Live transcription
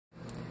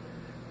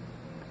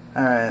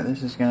Alright,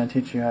 this is going to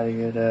teach you how to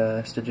get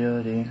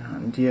Stagility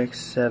on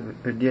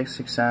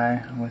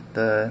dx6i with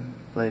the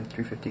blade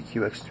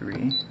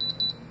 350QX3.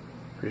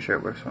 Pretty sure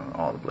it works on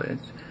all the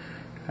blades.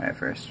 Alright,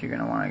 first you're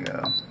going to want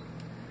to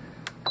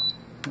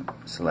go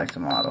select a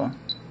model.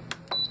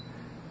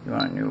 You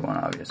want a new one,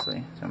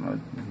 obviously. So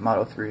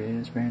Model 3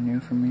 is brand new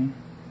for me.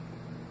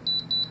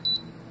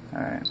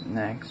 Alright,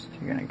 next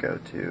you're going to go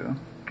to,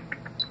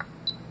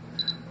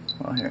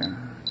 well, here,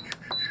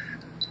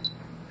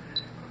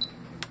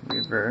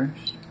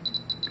 reverse,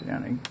 go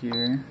down to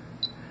gear,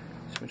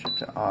 switch it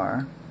to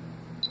R,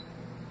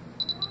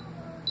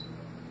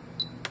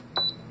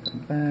 go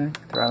back,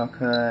 throttle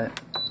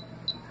cut,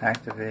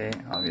 activate.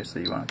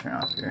 Obviously you want to turn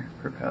off your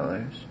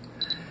propellers.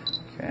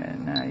 Okay,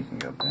 now you can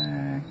go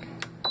back.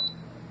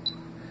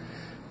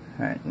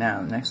 Alright,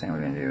 now the next thing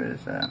we're going to do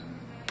is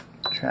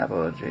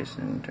travel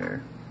adjacent,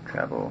 or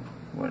travel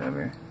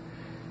whatever.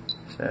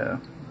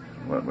 So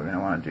what we're going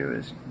to want to do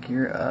is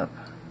gear up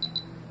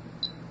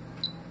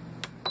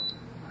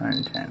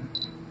 110.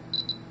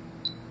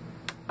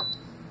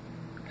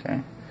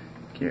 Okay,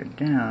 gear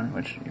down,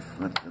 which you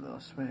flip the little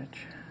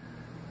switch.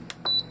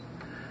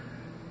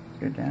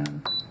 Gear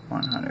down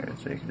 100,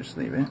 so you can just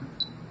leave it.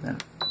 Then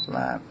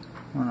flap.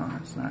 Oh no,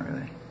 that's not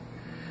really.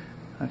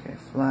 Okay,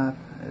 flap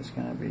is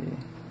going to be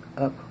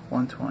up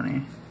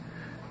 120.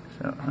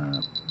 So up,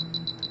 let's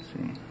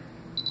see,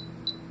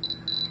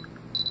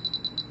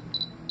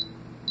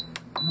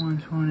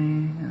 120,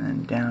 and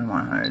then down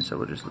 100, so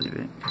we'll just leave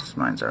it because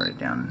mine's already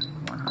down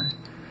 100.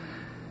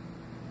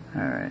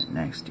 Alright,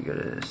 next you go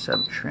to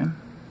sub trim,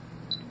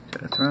 go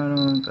to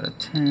throttle, go to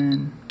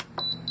 10,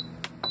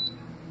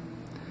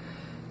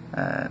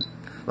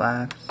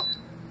 flaps.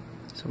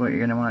 So what you're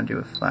going to want to do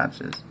with flaps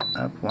is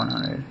up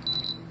 100,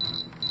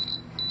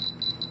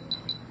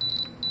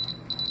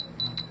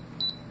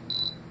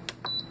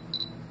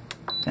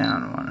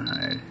 down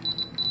 100,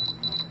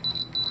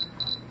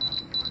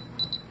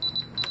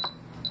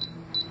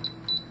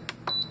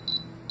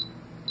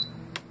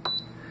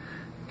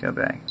 go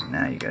back.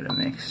 Now you go to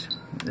mix.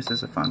 This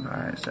is the fun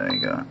part. So you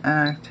go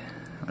act,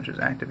 which is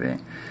activate.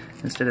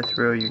 Instead of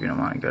throw, you're going to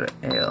want to go to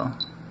Ail,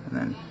 and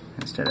then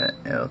instead of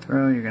Ail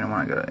throw, you're going to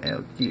want to go to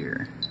Ail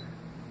Gear.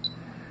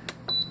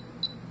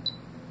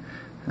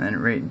 And then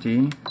rate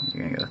D,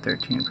 you're going to go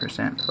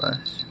 13%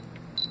 plus.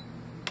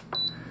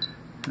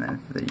 And then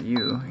for the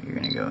U, you're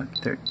going to go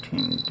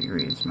 13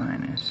 degrees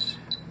minus.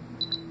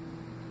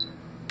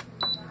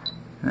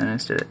 And then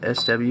instead of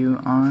SW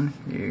on,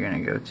 you're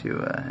going to go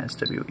to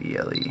SWE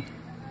ELE,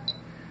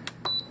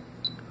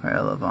 or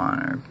ELEV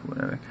on, or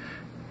whatever.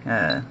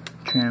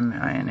 Trim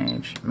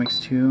INH mix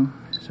 2,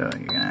 so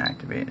you're going to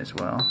activate as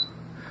well.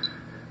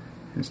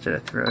 Instead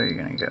of throw, you're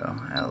going to go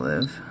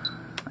ELEV,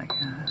 like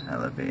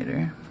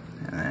elevator.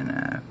 And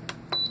then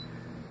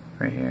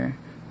right here,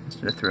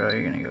 instead of throw,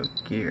 you're going to go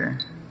gear.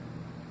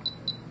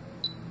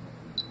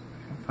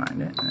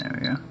 Find it, and there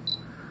we go.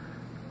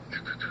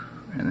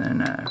 And then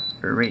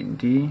for rate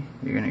D,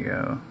 you're going to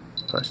go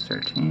plus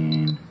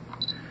 13,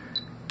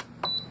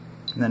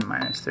 and then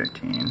minus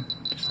 13,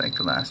 just like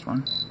the last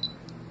one.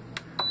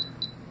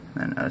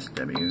 And then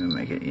SW,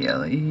 make it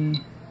ELE,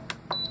 and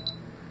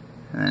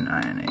then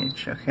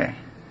INH, okay.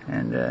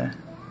 And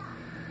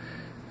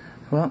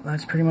well,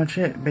 that's pretty much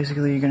it.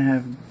 Basically, you're going to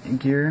have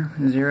gear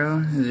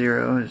 0.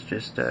 0 is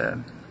just,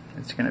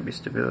 it's going to be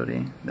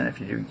stability. Then if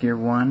you do gear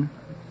 1,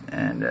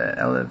 and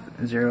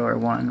ELEV 0 or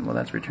 1, well,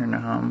 that's return to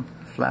home.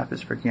 Flap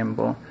is for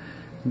gimbal.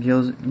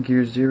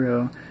 Gear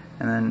 0,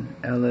 and then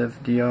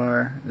ELEV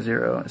DR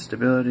 0 is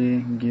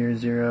stability. Gear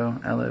 0,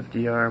 ELEV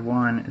DR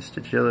 1 is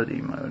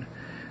Stagility mode.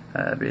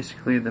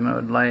 Basically, the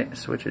mode light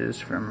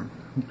switches from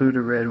blue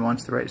to red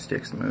once the right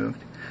stick's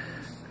moved.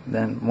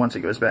 Then once it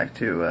goes back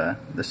to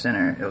the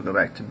center, it'll go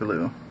back to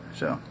blue.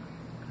 So,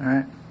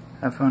 alright,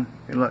 have fun,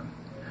 good luck.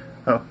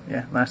 Oh,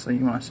 yeah, lastly,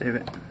 you want to save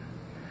it.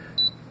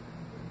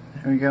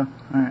 There we go.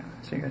 Alright,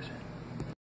 see you guys.